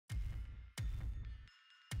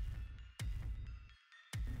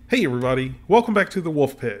Hey everybody, welcome back to the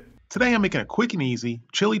Wolf Pit. Today I'm making a quick and easy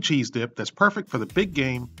chili cheese dip that's perfect for the big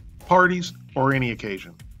game, parties, or any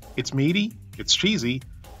occasion. It's meaty, it's cheesy,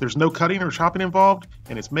 there's no cutting or chopping involved,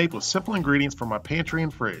 and it's made with simple ingredients from my pantry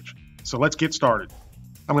and fridge. So let's get started.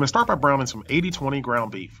 I'm going to start by browning some 80/20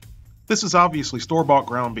 ground beef. This is obviously store-bought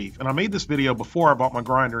ground beef, and I made this video before I bought my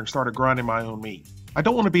grinder and started grinding my own meat. I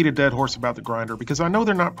don't want to beat a dead horse about the grinder because I know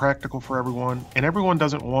they're not practical for everyone, and everyone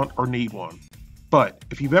doesn't want or need one. But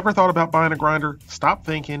if you've ever thought about buying a grinder, stop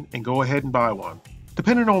thinking and go ahead and buy one.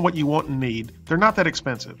 Depending on what you want and need, they're not that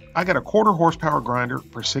expensive. I got a 1/4 horsepower grinder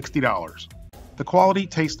for $60. The quality,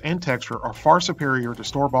 taste, and texture are far superior to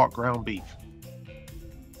store-bought ground beef.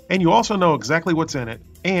 And you also know exactly what's in it,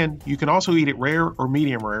 and you can also eat it rare or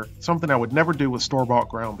medium rare, something I would never do with store-bought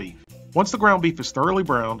ground beef. Once the ground beef is thoroughly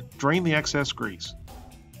browned, drain the excess grease.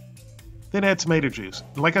 Then add tomato juice.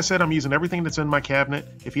 And like I said, I'm using everything that's in my cabinet.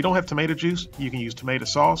 If you don't have tomato juice, you can use tomato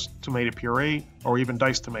sauce, tomato puree, or even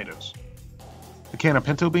diced tomatoes. A can of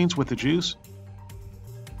pinto beans with the juice.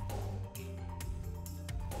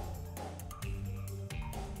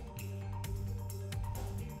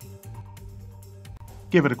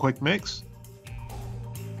 Give it a quick mix.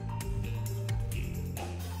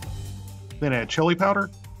 Then add chili powder,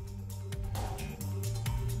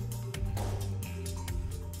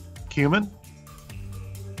 cumin,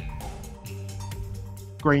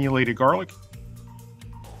 granulated garlic,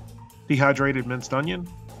 dehydrated minced onion,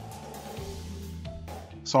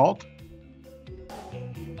 salt,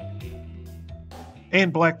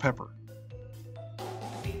 and black pepper.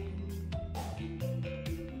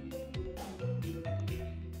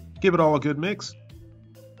 Give it all a good mix.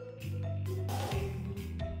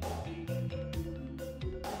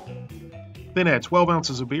 Then add 12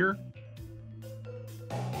 ounces of beer.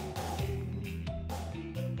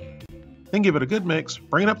 Then give it a good mix,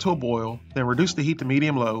 bring it up to a boil, then reduce the heat to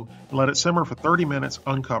medium-low and let it simmer for 30 minutes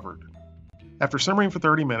uncovered. After simmering for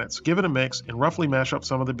 30 minutes, give it a mix and roughly mash up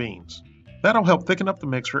some of the beans. That'll help thicken up the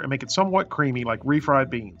mixture and make it somewhat creamy like refried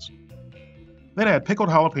beans. Then add pickled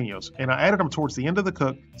jalapenos, and I added them towards the end of the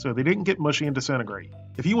cook so they didn't get mushy and disintegrate.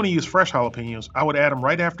 If you want to use fresh jalapenos, I would add them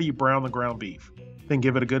right after you brown the ground beef. Then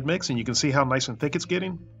give it a good mix and you can see how nice and thick it's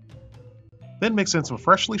getting. Then mix in some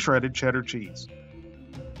freshly shredded cheddar cheese.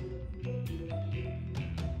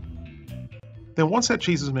 Then once that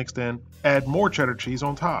cheese is mixed in, add more cheddar cheese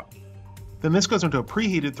on top. Then this goes into a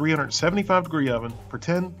preheated 375-degree oven for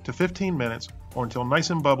 10 to 15 minutes or until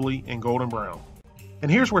nice and bubbly and golden brown. And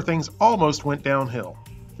here's where things almost went downhill.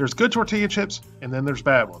 There's good tortilla chips and then there's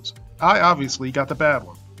bad ones. I obviously got the bad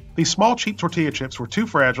one. These small cheap tortilla chips were too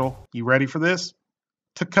fragile, you ready for this?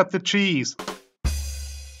 To cut the cheese.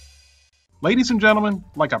 Ladies and gentlemen,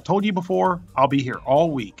 like I've told you before, I'll be here all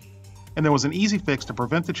week. And there was an easy fix to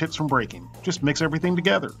prevent the chips from breaking. Just mix everything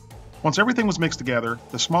together. Once everything was mixed together,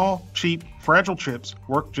 the small, cheap, fragile chips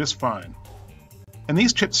worked just fine. And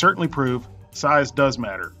these chips certainly prove size does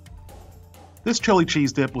matter. This chili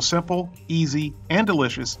cheese dip was simple, easy, and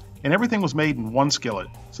delicious, and everything was made in one skillet,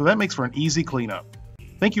 so that makes for an easy cleanup.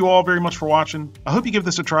 Thank you all very much for watching. I hope you give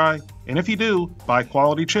this a try, and if you do, buy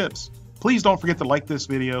quality chips. Please don't forget to like this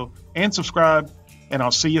video and subscribe, and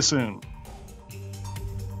I'll see you soon.